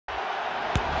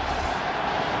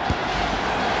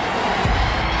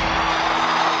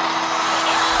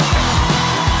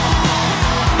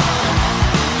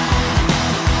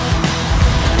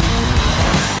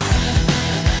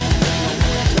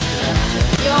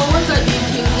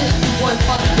with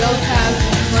Funk Joe tabs.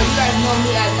 Well, you guys know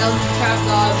me as LG Trap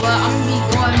God, but I'm gonna be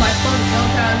going my Funk Joe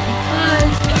tabs because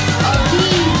of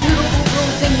these beautiful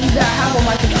little thingies that I have on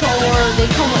my controller. They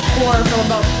come with 4 for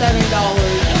about $7.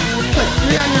 Put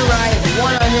 3 on your right,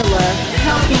 1 on your left.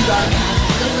 Help me God.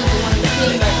 This is the one you're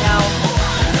seeing right now.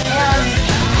 And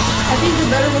I think the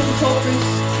better with control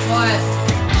freaks, but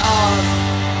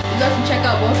you guys can check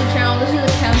out both the channels. This is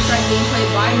a KEM strike gameplay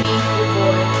by me, your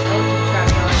boy, LG Trap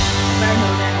God. Better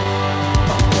know that.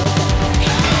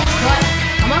 But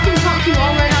I'm not gonna talk too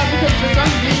long right now because for some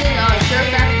reason, Share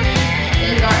Factory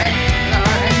is our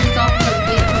engine software of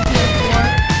PS4.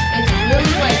 It's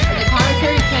really like the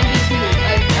commentary can be too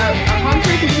like our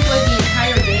commentary can be like the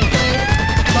entire gameplay,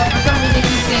 but for some reason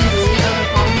he's saying delete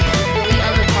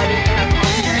other parties that have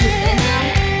commentaries in them,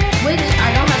 which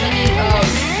I don't have any parts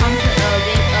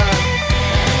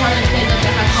of stand-up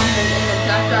that have commentaries in them. So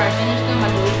after I finish them, I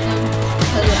delete them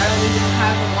because I don't need to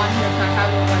have them on here because I have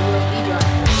them on my USB drive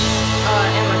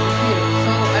and my computer.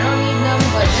 So I don't need them,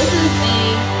 but this is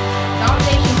a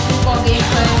domination football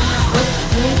gameplay with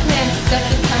Moon Clan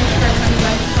Extended Honey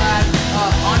Badger class.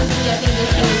 Honestly, I think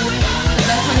this is the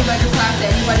best Honey Badger class that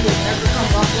anybody has ever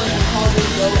come up with in Call of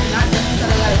Duty Go. Not just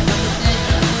because I got a 10%.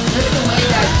 Just the way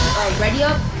that ready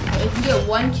up, if you get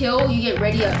 1 kill, you get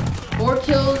ready up. 4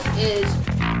 kills is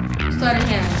sleight of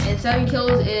hand, and 7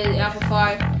 kills is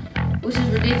amplify, which is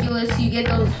ridiculous. You get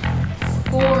those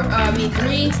 3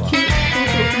 crucial.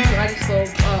 I just sold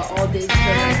all this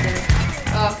right there.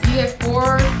 You get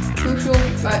 4 crucial.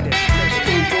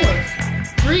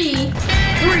 3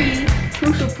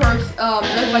 crucial perks.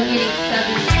 Just by getting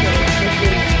 7 kills.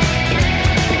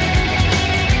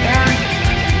 And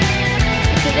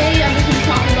today I'm just gonna be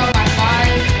talking about my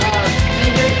 5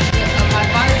 favorite, my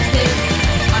 5 tips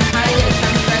on how to get a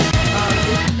KEM strike.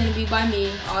 This is gonna be by me,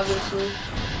 obviously.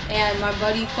 And my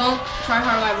buddy Funk,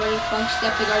 my buddy Funk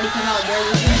Skeptic already came out there.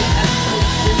 This is episode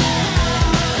 3.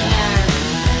 And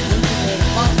this is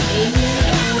Funk Avian.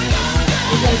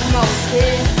 He's gonna come out with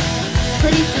this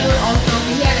pretty soon. Also,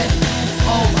 he had a,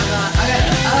 oh my god, I got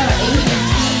Avian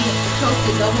T chose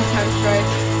the double KEM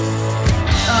strike.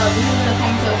 This is gonna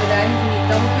come over that. He's gonna need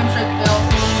double KEM strike fail,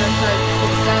 double KEM strike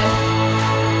success.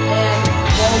 And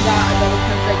Bo got a double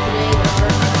KEM strike today. The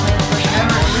first time playing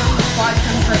forever. And this is the quad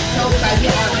KEM strike choke. I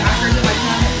get on after I get my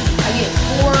KEM, I get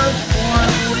 4 more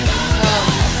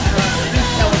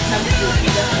double KEM strikes.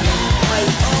 Like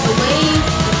the way,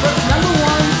 number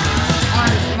 1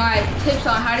 on my tips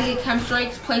on how to get KEM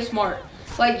strikes, play smart.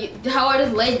 Like how I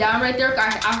just laid down right there,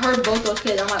 I heard both those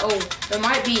kids. I'm like, oh, there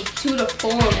might be 2 to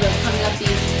 4 of them coming up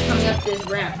this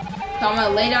ramp. So I'm gonna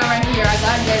lay down right here. I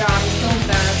got dead on. It's so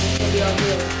fast. It's gonna be all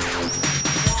good.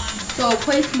 So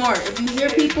play smart. If you hear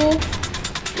people,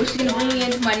 which is gonna bring me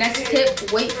into my next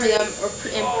tip, wait for them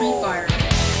in pre-fire.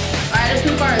 I had a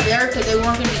pre-fire there because they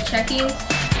weren't gonna be checking,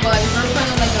 but if we're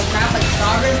playing like a map like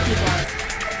Sovereign, pre-fire.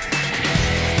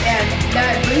 And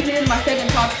that brings me into my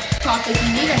second topic. You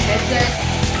need a headset.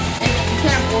 If you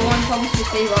can't afford one, probably should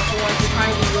save up for one. If you're trying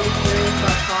to be really serious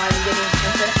about COD and getting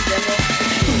headsets in general.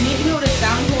 You need to be able to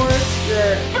sound horse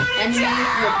your enemies,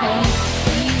 your opponents.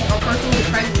 These are personally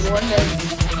priced warheads.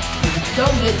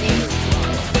 Don't get these.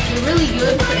 They're really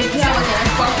good for if you have like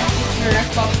an Xbox 360 or an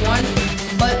Xbox One,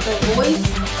 but the voice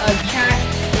chat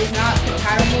is not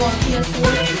compatible on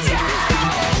PS4.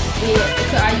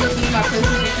 I just use my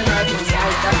PlayStation as my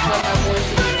mic. That's why my voice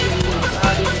is really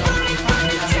loud even though I'm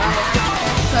talking out loud.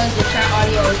 Because the chat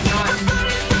audio is not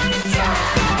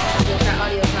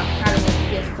compatible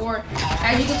with PS4.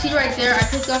 As you can see right there, I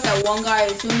picked up that one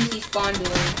guy as soon as he spawned in.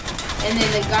 And then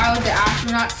the guy with the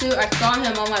astronaut suit, I saw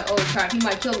him, I'm like, oh crap, he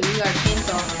might kill me, he got a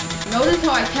chainsaw. Notice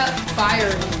how I kept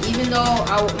firing, even though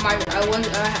my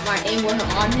aim wasn't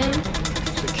on him.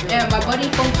 And my buddy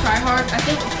Funk Tryhard, I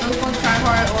think it was Funk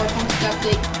Tryhard or Funk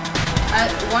Skeptic,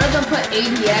 one of them put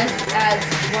ADS as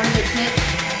one of the tips,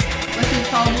 which is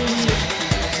probably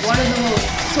one of the most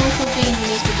crucial things you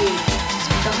need to do.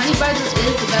 The Honey Badger is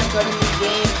the best gun in this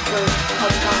game for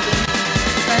hub stomping.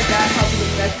 Besides that, probably the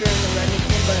Vector and the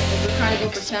Remington, but if we're trying to go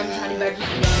for KEM, the Honey Badger's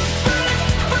the gun.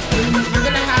 You're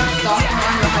gonna have Stalker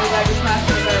on your Honey Badger class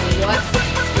no matter what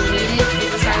you need it.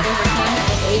 If you're trying to go for KEM,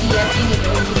 and ADSing is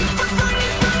OP.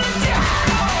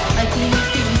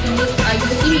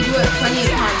 You'll see me do it plenty of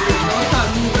times. You'll notice how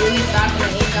I move really fast when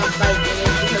I aim down sights, and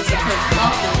it's because the perk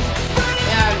Stalker.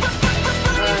 And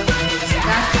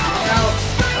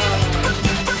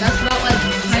that's about like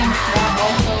playing smart.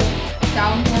 Also,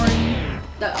 soundboarding,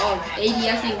 the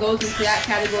ADSing goes into that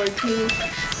category too.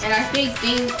 And I think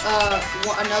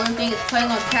another thing is playing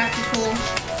on tactical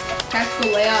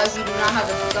layout if you do not have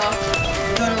the stuff. If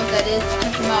you don't know what that is,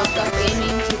 check them out, Stuff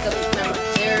Gaming, pick up the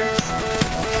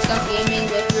Gaming.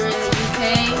 If you're in the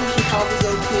UK, you should probably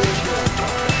go to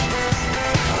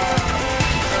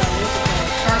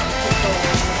Shark Control,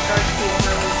 Shark Control,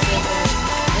 however you say that.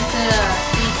 Instead of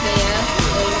CKS,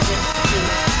 or you just do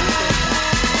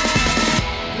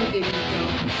look at me go.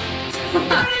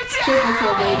 Triple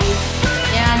kill, baby.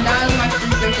 And that was my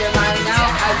streak right there. Now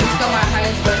I just got my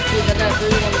highest gun streak. I got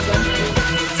 31 gun streak.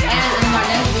 And in my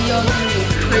next video, it's gonna be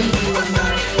a crazy one,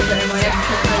 guys. In my next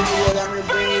video, I'm gonna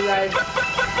bring you guys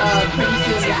pretty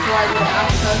soon before I go to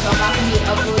Africa. So I'm not gonna be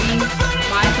uploading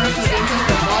my personal gameplay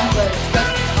for a month, but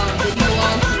expect video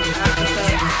logs from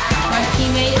Africa. My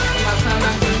teammates and my clan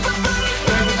members,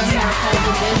 whatever you guys want to call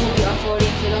them, they will be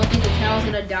uploading. So don't think the channel's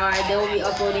gonna die. They will be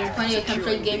uploading plenty of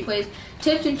chemstrike gameplays,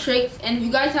 tips and tricks. And if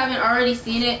you guys haven't already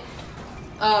seen it,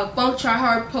 Funk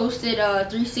Tryhard posted a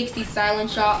 360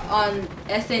 silent shot on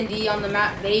SND on the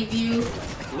map Bayview.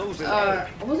 Was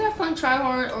that Funk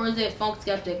Tryhard or is it Funk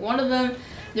Skeptic? One of them.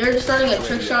 They're starting a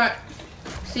trick shot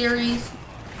series.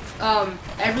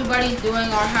 Everybody's doing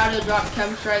our how to drop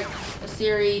chemstrike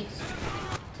series.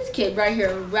 This kid right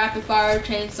here, rapid fire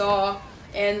chainsaw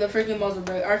and the freaking muzzle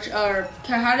brake. Our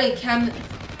how to get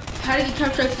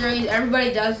chemstrike series.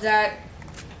 Everybody does that.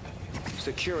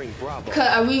 Securing Bravo.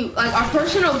 Our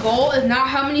personal goal is not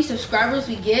how many subscribers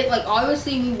we get. Like,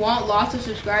 obviously we want lots of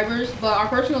subscribers, but our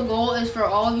personal goal is for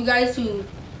all of you guys to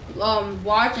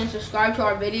watch and subscribe to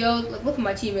our videos. Look at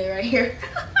my teammate right here.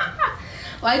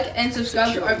 Like and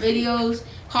subscribe to our videos,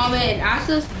 comment and ask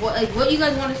us what you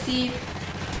guys want to see.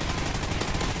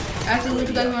 Ask us what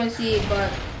you guys want to see, but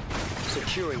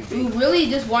we really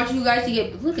just want you guys to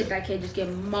get. Look at that kid just get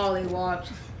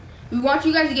mollywopped. We want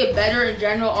you guys to get better in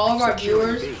general, all of our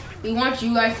viewers. We want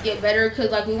you guys to get better because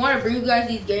we want to bring you guys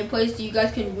these gameplays so you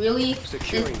guys can really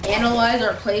just analyze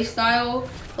our play style.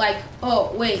 Like,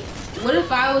 oh wait, what if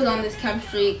I was on this chem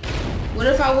streak? What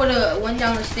if I would have went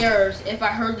down the stairs if I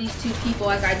heard these two people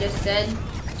like I just said?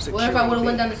 What if I would have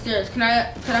went down the stairs? Could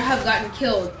I have gotten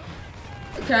killed?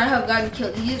 Could I have gotten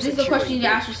killed? This is the question you need to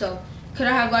ask yourself. Could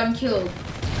I have gotten killed?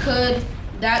 Could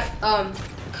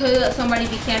somebody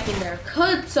be camping there?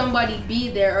 Could somebody be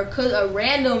there? Or could a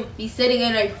random be sitting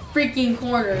in a freaking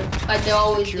corner like they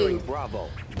always do?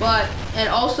 But, and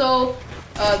also,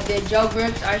 the gel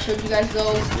grips, I showed you guys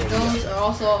those. Those are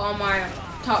also on my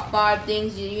top 5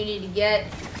 things you need to get.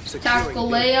 Tactical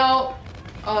layout,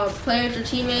 play with your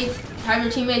teammates, have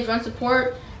your teammates run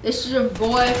support. This is your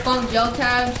boy, Funk Gel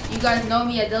Tabs. You guys know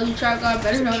me as qiuckdraw,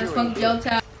 better known as Funk Gel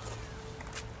Tabs.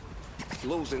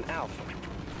 Losing Alpha.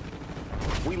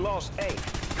 We lost A.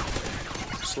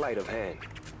 Sleight of hand.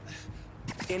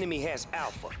 Enemy has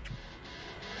Alpha.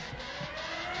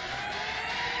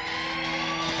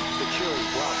 Securing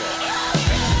Bravo.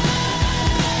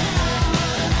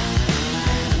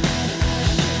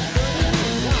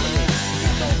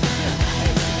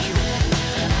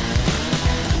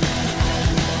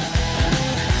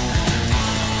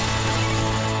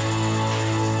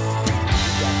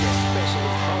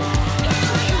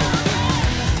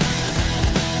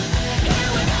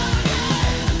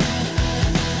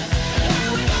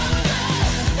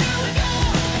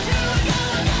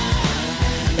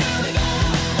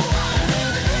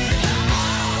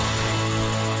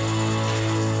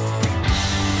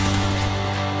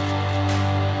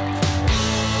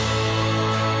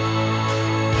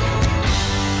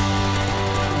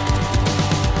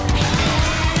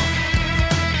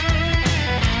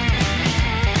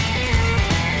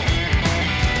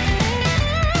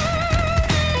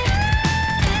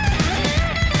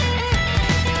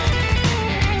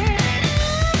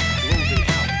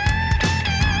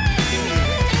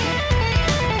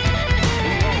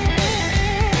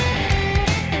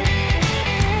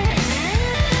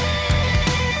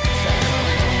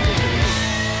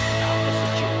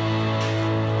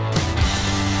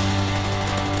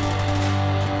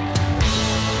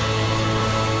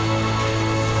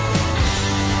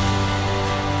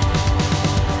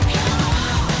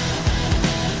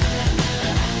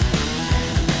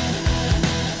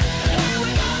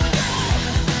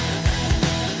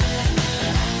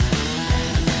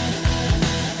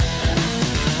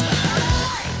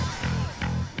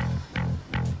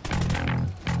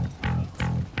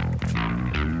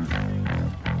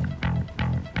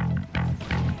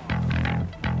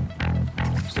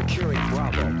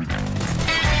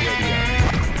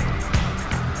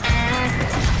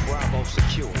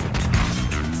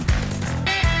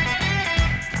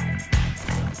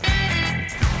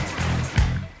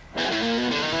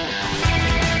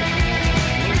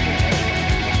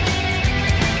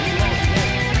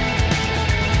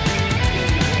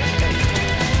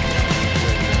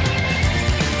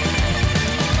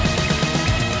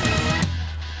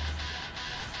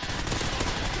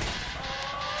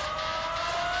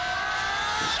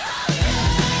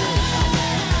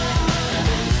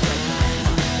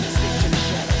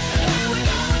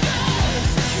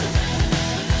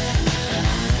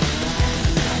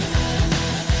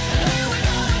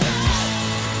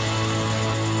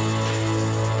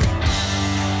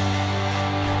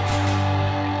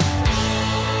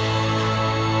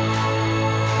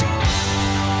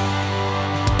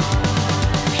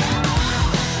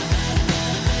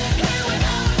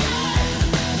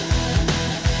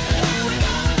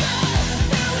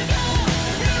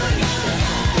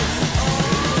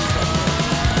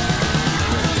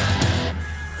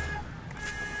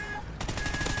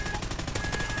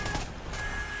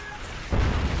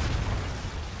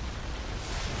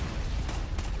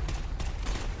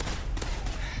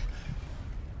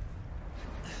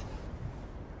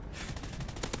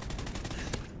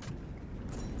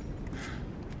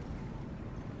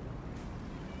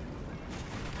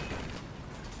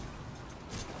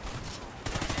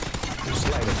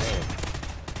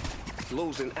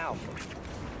 Losing Alpha.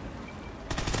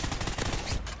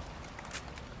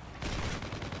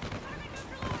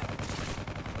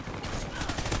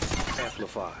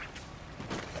 Amplify.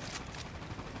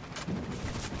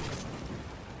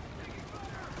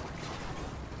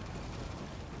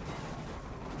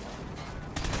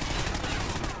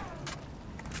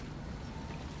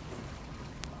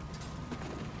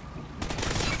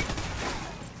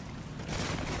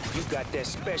 You got that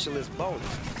specialist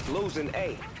bonus. Losing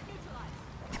A.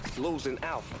 Losing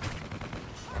Alpha.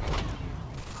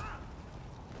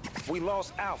 We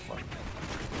lost Alpha.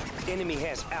 Enemy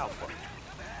has Alpha.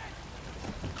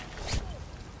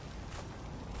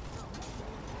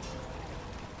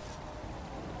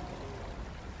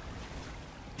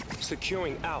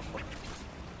 Securing Alpha.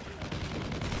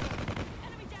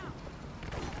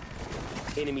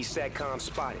 Enemy SATCOM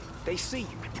spotted. They see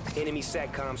you. Enemy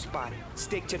SATCOM spotted.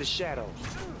 Stick to the shadows.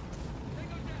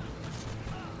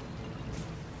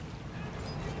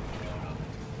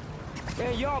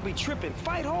 Man, y'all be tripping.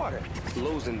 Fight harder.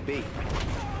 Losing B.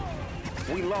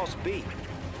 We lost B.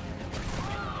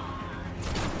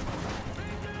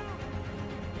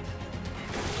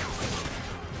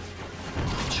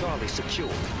 Charlie secure.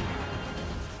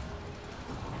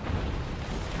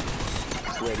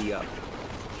 Ready up.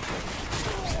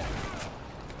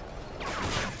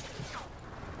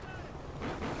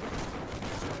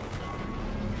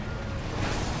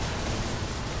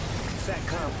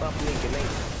 SATCOM uplinking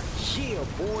ain't. Yeah,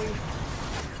 boy.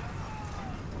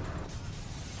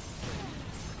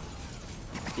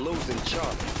 Losing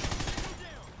Charlie.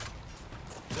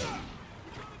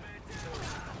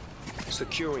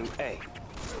 Securing A.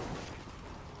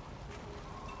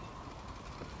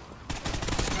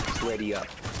 Ready up.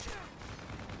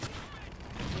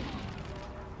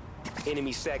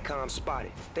 Enemy SATCOM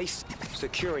spotted. They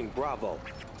securing Bravo.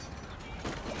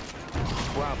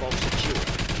 Bravo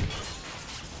secure.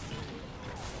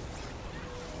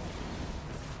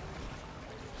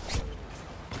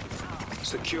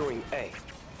 Securing A.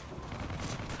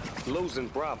 Losing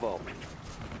Bravo.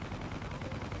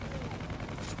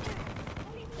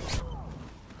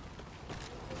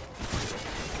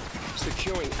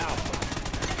 Securing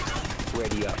Alpha.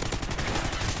 Ready up.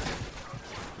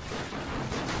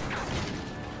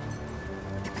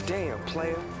 Damn,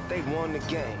 player. They won the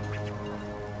game.